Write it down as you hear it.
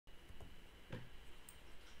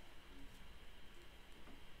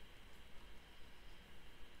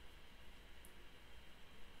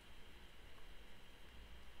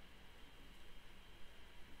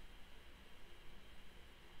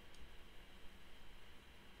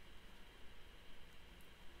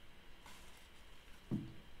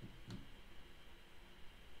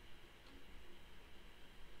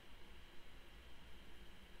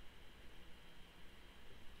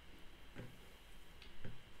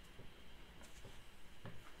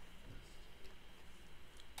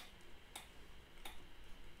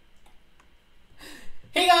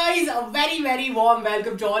a very warm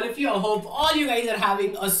welcome to all of you. I hope all you guys are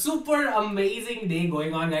having a super amazing day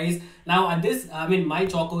going on, guys. Now at this, my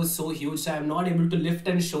choco is so huge, so I'm not able to lift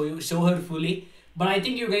and show her fully. But I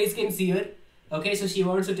think you guys can see her. Okay, so she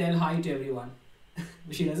wants to tell hi to everyone.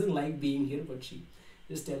 She doesn't like being here, but she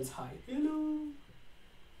just tells hi. Hello.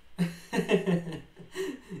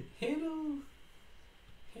 Hello.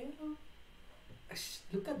 Hello.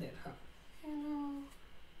 Look at that, huh? Hello.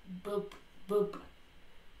 Boop, boop,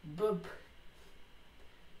 boop,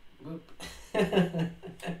 boop.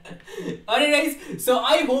 Alright guys, so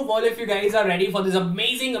I hope all of you guys are ready for this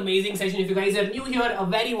amazing session. If you guys are new here, a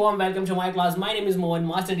very warm welcome to my class. My name is Mohan,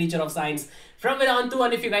 Master Teacher of Science from Vedantu,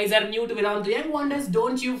 and if you guys are new to Vedantu Young Wonders,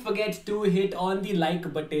 don't you forget to hit on the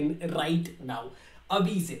like button right now.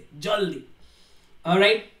 Abhi se, jaldi.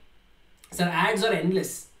 Alright, sir, ads are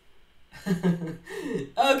endless.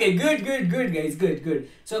 Okay, good guys, good.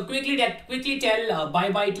 So quickly tell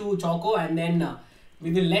bye bye to Choco, and then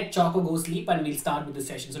we will let Choco go sleep and we'll start with the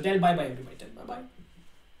session. So tell bye bye everybody. Tell bye bye.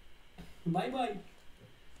 Bye bye.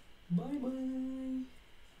 Bye bye.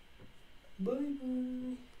 Bye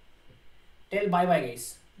bye. Tell bye bye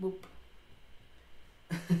guys. Boop.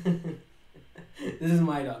 This is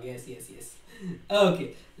my dog. Yes.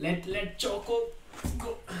 Okay, let Choco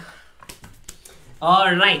go.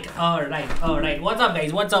 Alright. What's up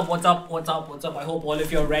guys? What's up? I hope all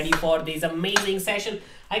of you are ready for this amazing session.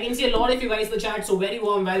 I can see a lot of you guys in the chat, so very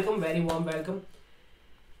warm welcome.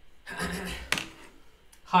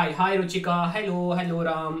 Hi Ruchika, hello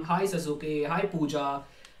Ram, hi Sasuke, hi Pooja,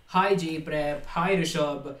 hi J Prep, hi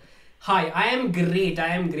Rishabh. Hi, I am great.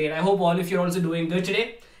 I hope all of you are also doing good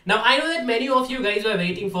today. Now I know that many of you guys were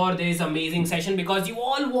waiting for this amazing session because you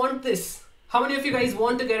all want this. How many of you guys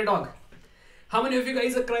want to get a dog? How many of you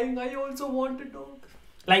guys are crying, I also want a dog?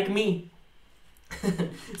 Like me.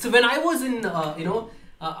 So when I was in,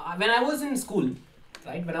 when I was in school,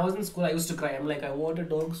 right? When I was in school, I used to cry. I'm like, I want a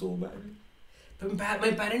dog so badly. But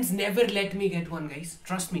my parents never let me get one, guys.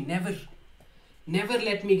 Trust me, never. Never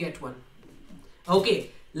let me get one. Okay,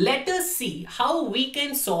 let us see how we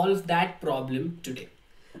can solve that problem today.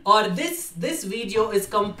 Or this video is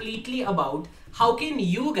completely about how can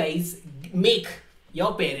you guys make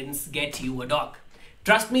your parents get you a dog.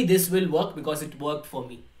 Trust me, this will work because it worked for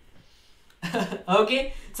me.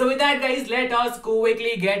 Okay, so with that guys, let us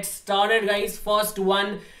quickly get started guys. First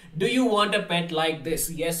one, do you want a pet like this?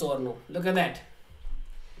 Yes or no? Look at that.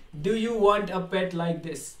 Do you want a pet like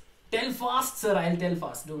this? Tell fast, sir. I'll tell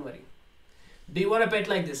fast, don't worry. Do you want a pet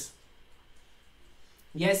like this?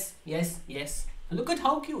 Yes. Look at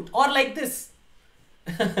how cute. Or like this.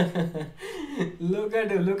 Look at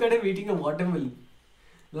him eating a watermelon.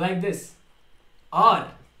 Like this, or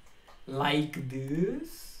like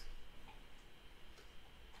this.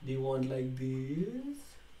 Do you want like this?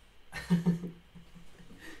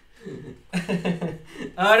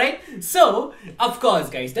 Alright, so of course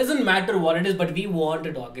guys, doesn't matter what it is, but we want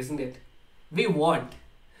a dog, isn't it? We want,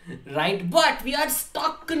 right? But we are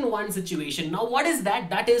stuck in one situation. Now what is that?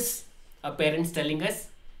 That is our parents telling us,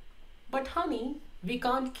 but honey, we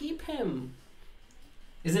can't keep him.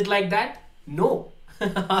 Is it like that? No.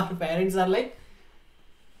 Our parents are like,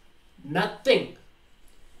 nothing.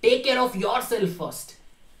 Take care of yourself first.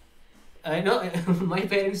 I know my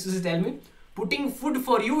parents used to tell me, putting food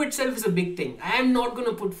for you itself is a big thing. I am not going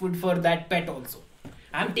to put food for that pet also.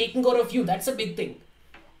 I am taking care of you. That's a big thing.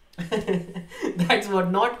 That's what,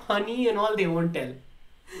 not honey and all they won't tell.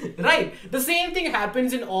 Right. The same thing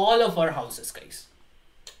happens in all of our houses, guys.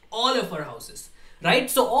 All of our houses. Right.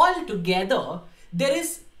 So all together, there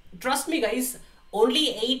is, trust me guys, only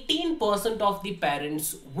 18% of the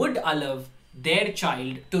parents would allow their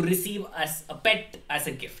child to receive as a pet as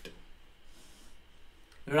a gift.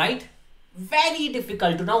 Right? Very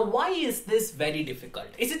difficult. Now, why is this very difficult?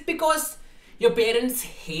 Is it because your parents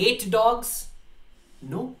hate dogs?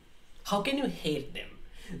 No. How can you hate them?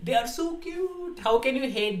 They are so cute. How can you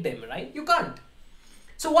hate them, right? You can't.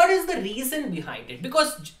 So what is the reason behind it?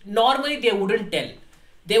 Because normally they wouldn't tell.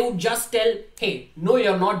 They would just tell, hey, no,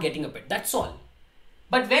 you're not getting a pet. That's all.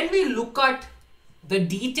 But when we look at the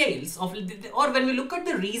details of, or when we look at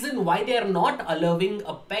the reason why they are not allowing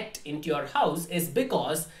a pet into your house is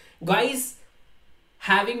because, guys,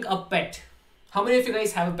 having a pet. How many of you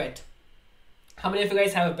guys have a pet? How many of you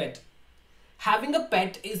guys have a pet? Having a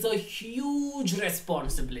pet is a huge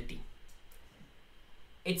responsibility.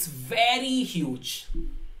 It's very huge.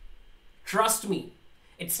 Trust me.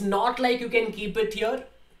 It's not like you can keep it here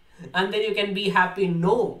and then you can be happy.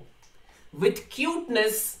 No. With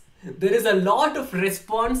cuteness, there is a lot of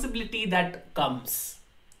responsibility that comes.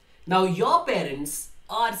 Now, your parents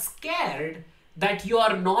are scared that you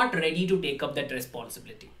are not ready to take up that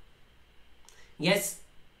responsibility. Yes,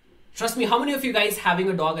 trust me, how many of you guys having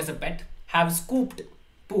a dog as a pet have scooped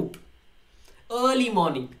poop early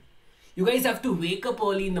morning? You guys have to wake up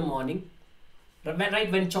early in the morning.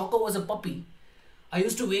 Right, when Choco was a puppy, I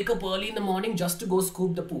used to wake up early in the morning just to go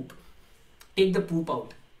scoop the poop. Take the poop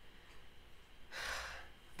out.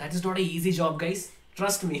 That is not an easy job, guys.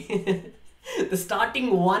 Trust me. The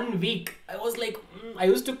starting 1 week, I was like, I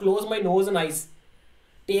used to close my nose and eyes.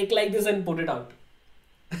 Take like this and put it out.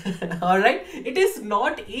 Alright? It is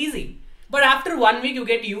not easy. But after 1 week, you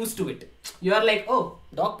get used to it. You are like, oh,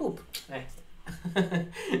 dog poop.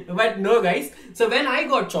 But no, guys. So when I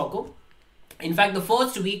got Choco, in fact, the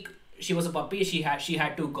first week she was a puppy, she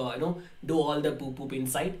had to do all the poop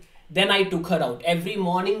inside. Then I took her out. Every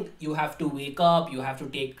morning you have to wake up, you have to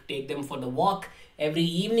take them for the walk. Every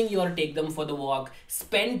evening you have to take them for the walk,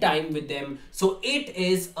 spend time with them. So it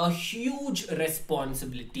is a huge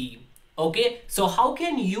responsibility. Okay, so how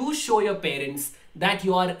can you show your parents that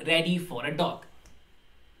you are ready for a dog?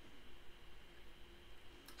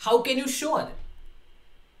 How can you show them?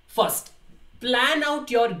 First, plan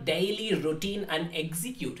out your daily routine and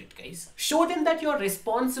execute it, guys. Show them that you're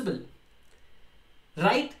responsible,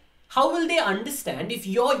 right? How will they understand if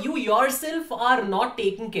you yourself are not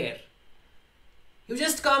taking care? You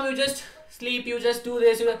just come, you just sleep, you just do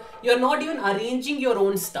this. You're not even arranging your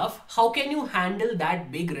own stuff. How can you handle that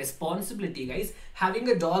big responsibility, guys? Having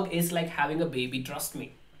a dog is like having a baby, trust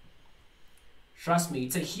me. Trust me,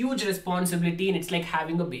 it's a huge responsibility and it's like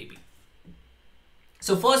having a baby.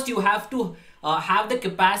 So first you have to have the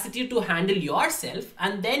capacity to handle yourself,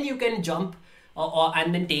 and then you can jump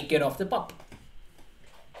and then take care of the pup.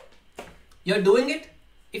 You're doing it.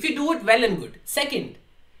 If you do it, well and good. Second,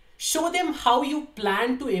 show them how you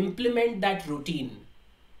plan to implement that routine.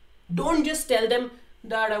 Don't just tell them,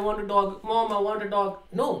 Dad, I want a dog. Mom, I want a dog.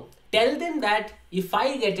 No, tell them that if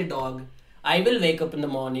I get a dog, I will wake up in the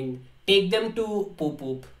morning, take them to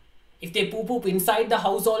poop. If they poop inside the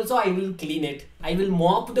house also, I will clean it. I will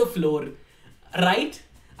mop the floor, right?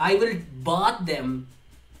 I will bath them.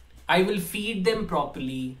 I will feed them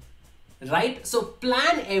properly. Right? So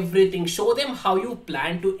plan everything. Show them how you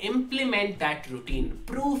plan to implement that routine.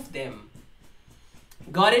 Prove them.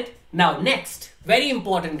 Got it? Now next, very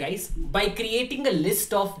important, guys, by creating a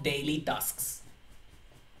list of daily tasks.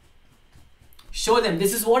 Show them,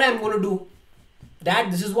 this is what I'm going to do.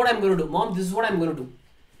 Dad, this is what I'm going to do. Mom, this is what I'm going to do.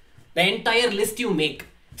 The entire list you make.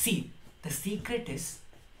 See, the secret is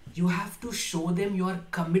you have to show them you are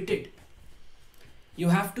committed. You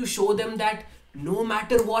have to show them that no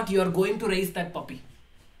matter what, you are going to raise that puppy.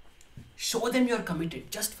 Show them you are committed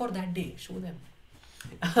just for that day. Show them.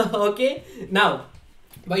 Okay. Now,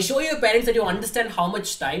 by showing your parents that you understand how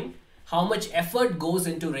much time, how much effort goes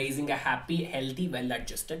into raising a happy, healthy,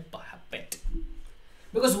 well-adjusted pet.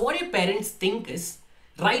 Because what your parents think is,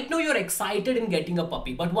 right now you're excited in getting a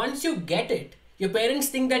puppy, but once you get it, your parents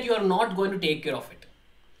think that you are not going to take care of it.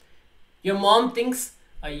 Your mom thinks,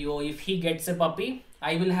 Ayo, if he gets a puppy,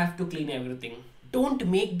 I will have to clean everything. Don't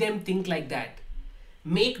make them think like that.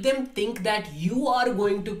 Make them think that you are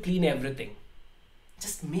going to clean everything.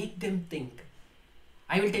 Just make them think.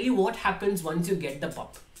 I will tell you what happens once you get the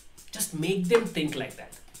pup. Just make them think like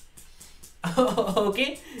that.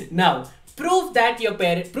 Okay? Now, prove to your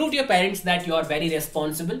parents that you are very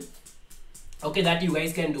responsible. Okay, that you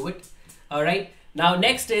guys can do it. Alright? Now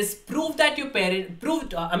next is prove that your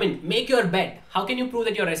make your bed. How can you prove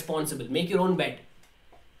that you're responsible? Make your own bed.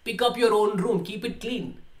 Pick up your own room, keep it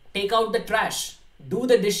clean. Take out the trash, do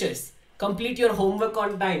the dishes, complete your homework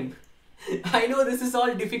on time. I know this is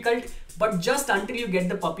all difficult, but just until you get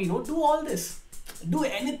the puppy, do all this. Do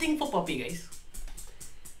anything for puppy, guys.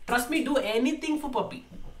 Trust me, do anything for puppy.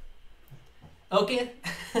 Okay?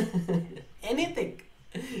 Anything.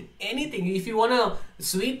 Anything. If you want to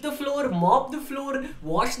sweep the floor, mop the floor,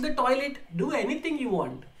 wash the toilet, do anything you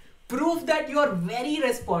want. Prove that you are very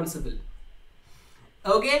responsible.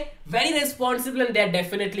 Okay? Very responsible, and they're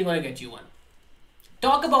definitely going to get you one.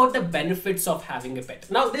 Talk about the benefits of having a pet.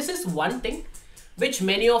 Now, this is one thing which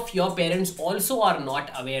many of your parents also are not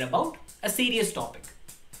aware about. A serious topic.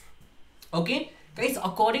 Okay? Guys,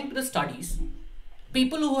 according to the studies,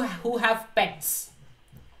 people who have pets,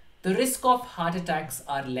 the risk of heart attacks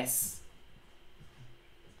are less.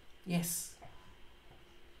 Yes.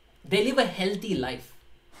 They live a healthy life.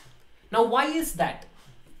 Now, why is that?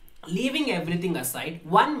 Leaving everything aside,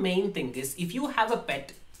 one main thing is if you have a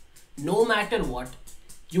pet, no matter what,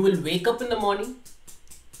 you will wake up in the morning,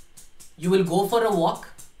 you will go for a walk,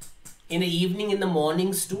 in the evening, in the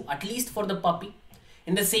mornings too, at least for the puppy.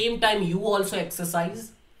 In the same time, you also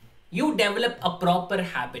exercise. You develop a proper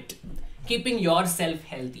habit, keeping yourself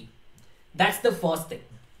healthy. That's the first thing.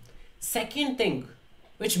 Second thing,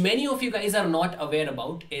 which many of you guys are not aware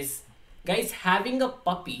about, is guys, having a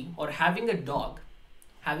puppy or having a dog,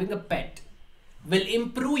 having a pet will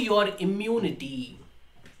improve your immunity.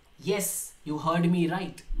 Yes, you heard me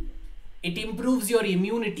right. It improves your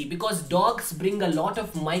immunity because dogs bring a lot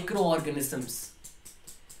of microorganisms.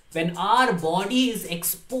 When our body is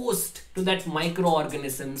exposed to that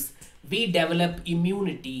microorganisms, we develop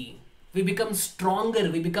immunity. We become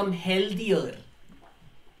stronger, we become healthier.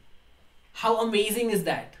 How amazing is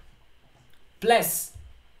that? Plus,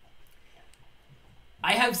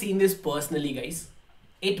 I have seen this personally, guys.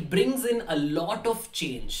 It brings in a lot of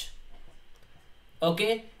change.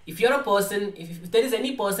 Okay? If you're a person, if there is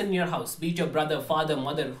any person in your house, be it your brother, father,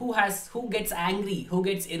 mother, who gets angry, who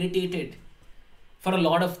gets irritated for a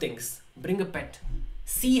lot of things, bring a pet.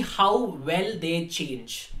 See how well they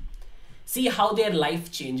change. See how their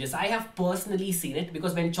life changes. I have personally seen it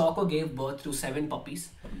because when Choco gave birth to 7 puppies,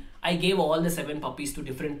 I gave all the 7 puppies to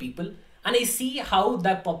different people, and I see how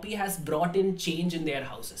that puppy has brought in change in their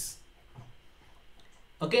houses.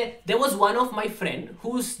 Okay, there was one of my friend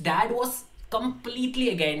whose dad was completely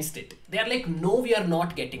against it. They are like, no, we are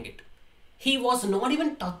not getting it. He was not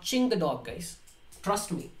even touching the dog, guys.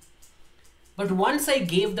 Trust me. But once I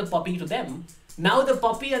gave the puppy to them, now the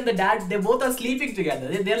puppy and the dad, they both are sleeping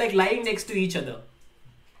together. They're like lying next to each other.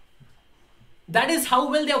 That is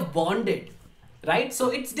how well they have bonded, right? So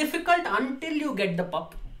it's difficult until you get the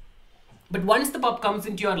pup. But once the pup comes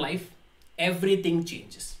into your life, everything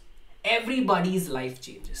changes. Everybody's life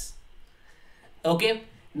changes. Okay?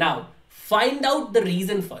 Now, find out the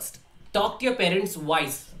reason first. Talk to your parents why.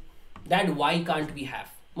 Dad, why can't we have?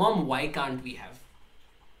 Mom, why can't we have?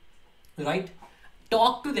 Right?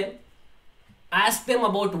 Talk to them. Ask them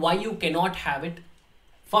about why you cannot have it.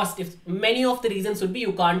 First, if many of the reasons would be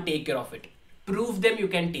you can't take care of it. Prove them you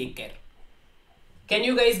can take care. Can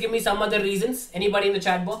you guys give me some other reasons? Anybody in the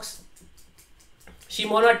chat box?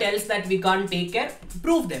 Shimona tells that we can't take care.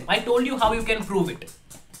 Prove them. I told you how you can prove it.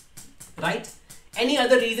 Right? Any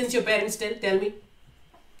other reasons your parents tell? Tell me.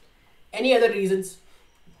 Any other reasons?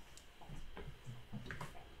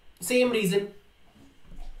 Same reason.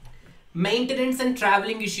 Maintenance and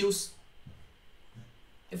traveling issues.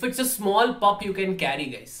 If it's a small pup, you can carry,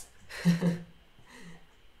 guys.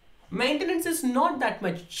 Maintenance is not that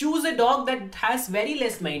much. Choose a dog that has very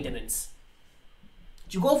less maintenance.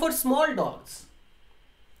 You go for small dogs.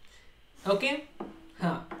 Okay?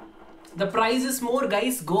 The price is more,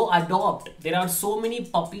 guys. Go adopt. There are so many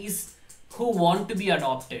puppies who want to be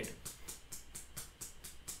adopted.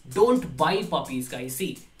 Don't buy puppies, guys.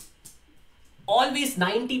 See, always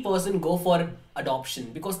 90% go for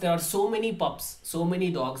adoption because there are so many pups, so many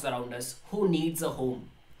dogs around us who needs a home.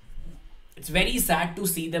 It's very sad to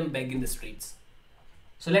see them beg in the streets.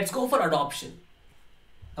 So let's go for adoption.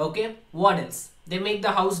 Okay, what else? They make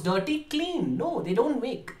the house dirty? Clean. No, they don't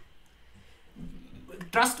make.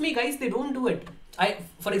 Trust me, guys, they don't do it.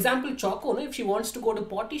 For example, Choco, if she wants to go to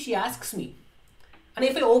potty, she asks me. And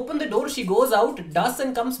if I open the door, she goes out, does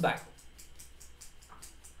and comes back.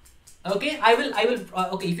 Okay, I will,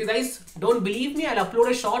 okay, if you guys don't believe me, I'll upload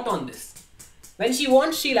a shot on this. When she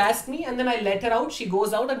wants, she'll ask me and then I let her out, she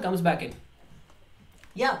goes out and comes back in.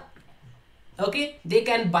 Yeah. Okay, they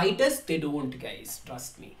can bite us, they don't, guys,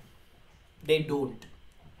 trust me. They don't.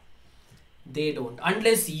 They don't.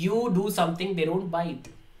 Unless you do something, they don't bite.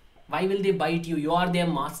 Why will they bite you? You are their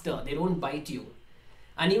master, they don't bite you.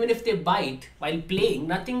 And even if they bite while playing,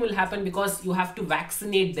 nothing will happen because you have to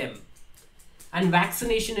vaccinate them. And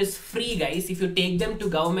vaccination is free, guys. If you take them to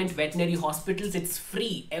government veterinary hospitals, it's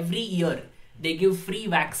free. Every year, they give free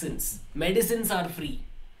vaccines. Medicines are free.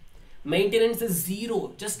 Maintenance is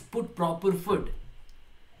zero. Just put proper food.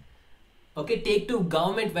 Okay, take to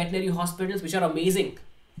government veterinary hospitals, which are amazing.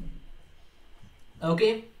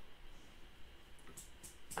 Okay.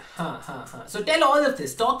 So tell all of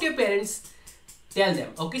this. Talk to your parents. Tell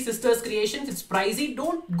them. Okay, Sisters Creations, it's pricey.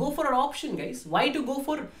 Don't go for adoption, guys. Why to go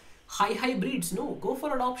for high breeds? No, go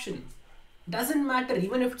for adoption. Doesn't matter,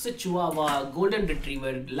 even if it's a Chihuahua, Golden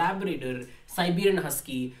Retriever, Labrador, Siberian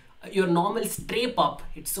Husky, your normal stray pup,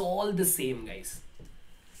 it's all the same, guys.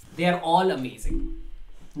 They are all amazing.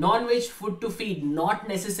 Non-veg food to feed, not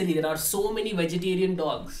necessary. There are so many vegetarian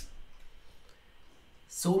dogs.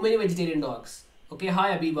 So many vegetarian dogs. Okay,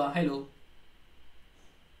 hi Abiba, hello.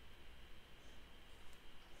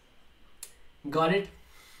 Got it?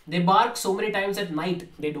 They bark so many times at night.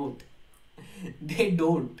 They don't. They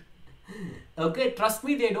don't. Okay, trust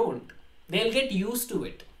me, they don't. They'll get used to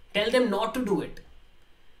it. Tell them not to do it.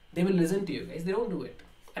 They will listen to you, guys. They don't do it.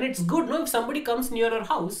 And it's good, no, if somebody comes near our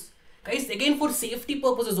house, guys, again for safety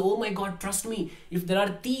purposes. Oh my god, trust me, if there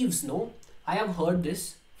are thieves, no, I have heard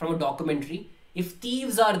this from a documentary. If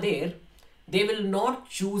thieves are there, they will not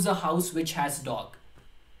choose a house which has dog.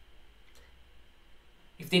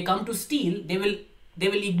 If they come to steal, they will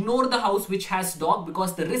ignore the house which has dog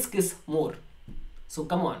because the risk is more. So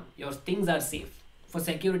come on, your things are safe for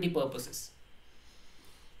security purposes.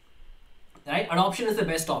 Right? Adoption is the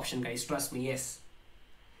best option, guys. Trust me, yes.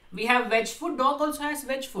 We have veg food. Dog also has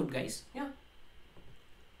veg food, guys. Yeah.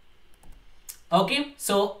 Okay.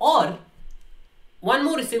 So, or one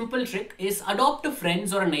more simple trick is adopt a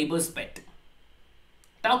friend's or a neighbor's pet.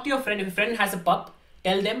 Talk to your friend. If a friend has a pup,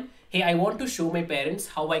 tell them, hey, I want to show my parents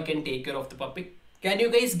how I can take care of the puppy. Can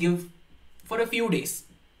you guys give for a few days?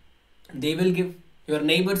 They will give your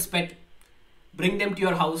neighbor's pet. Bring them to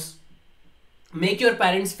your house. Make your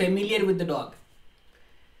parents familiar with the dog.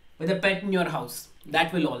 With a pet in your house.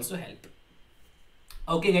 That will also help.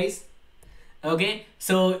 Okay, guys. Okay.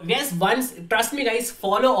 So, yes, once, trust me, guys,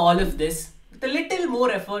 follow all of this. With a little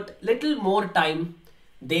more effort, little more time,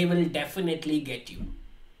 they will definitely get you.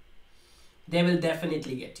 They will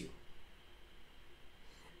definitely get you.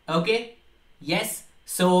 Okay. Yes.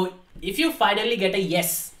 So, if you finally get a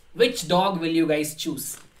yes, which dog will you guys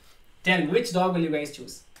choose? Tell me, which dog will you guys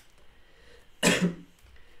choose?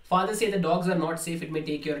 Father say the dogs are not safe, it may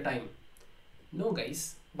take your time. No,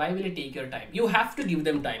 guys, why will it take your time? You have to give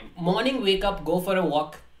them time. Morning, wake up, go for a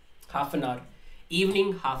walk, half an hour.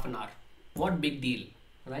 Evening, half an hour. What big deal,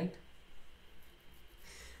 right?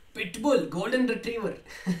 Pitbull, golden retriever.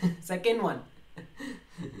 Second one.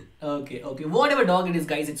 Okay. Whatever dog it is,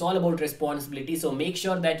 guys, it's all about responsibility. So make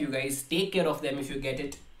sure that you guys take care of them if you get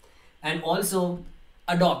it. And also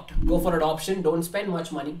adopt. Go for adoption. Don't spend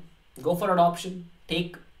much money. Go for adoption.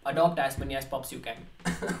 Adopt as many as pups you can.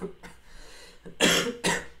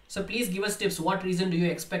 So please give us tips. What reason do you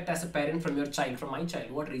expect as a parent from your child, from my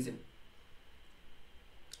child? What reason?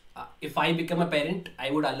 If I become a parent, I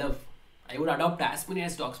would adopt as many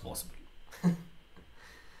as dogs possible.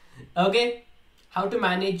 Okay. How to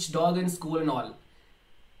manage dog in school and all.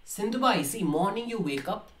 Sindhubai, see, morning you wake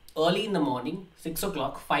up, early in the morning, 6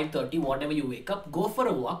 o'clock, 5:30, whatever you wake up, go for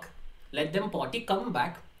a walk, let them potty, come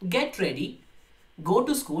back, get ready, go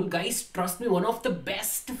to school. Guys, trust me, one of the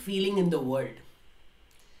best feeling in the world.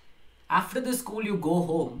 After the school, you go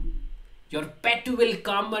home, your pet will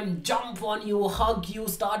come and jump on you, hug you,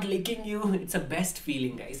 start licking you. It's the best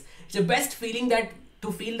feeling, guys. It's the best feeling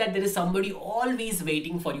to feel that there is somebody always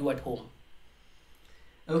waiting for you at home.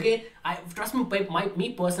 Okay, trust me,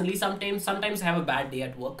 me personally, sometimes I have a bad day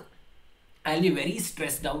at work. I'll be very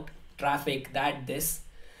stressed out, traffic, this.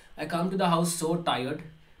 I come to the house so tired,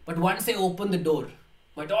 but once I open the door,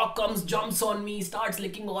 my dog comes, jumps on me, starts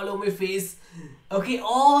licking all over my face. Okay,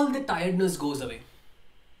 all the tiredness goes away.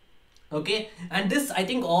 Okay, and this, I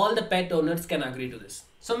think all the pet owners can agree to this.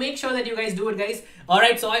 So make sure that you guys do it, guys.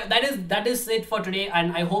 Alright, so that is it for today,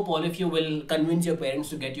 and I hope all of you will convince your parents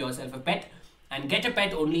to get yourself a pet. And get a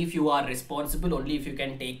pet only if you are responsible, only if you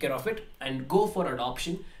can take care of it, and go for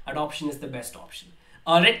adoption. Adoption is the best option.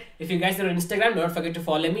 Alright, if you guys are on Instagram, don't forget to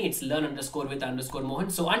follow me. It's learn_with_Mohan.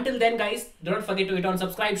 So until then, guys, don't forget to hit on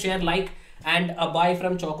subscribe, share, like, and a bye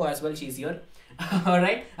from Choco as well. She's here.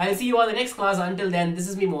 Alright, I'll see you all in the next class. Until then, this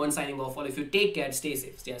is me, Mohan, signing off. All of you take care, stay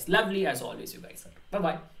safe, stay as lovely as always you guys are.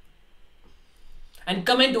 Bye-bye. And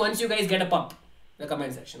comment once you guys get a pup. The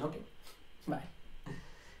comment section, okay? Bye.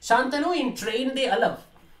 Shantanu, in train they allow.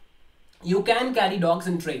 You can carry dogs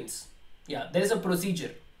in trains. Yeah, there is a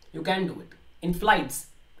procedure. You can do it. In flights,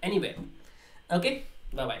 anywhere. Okay?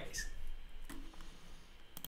 Bye-bye, guys.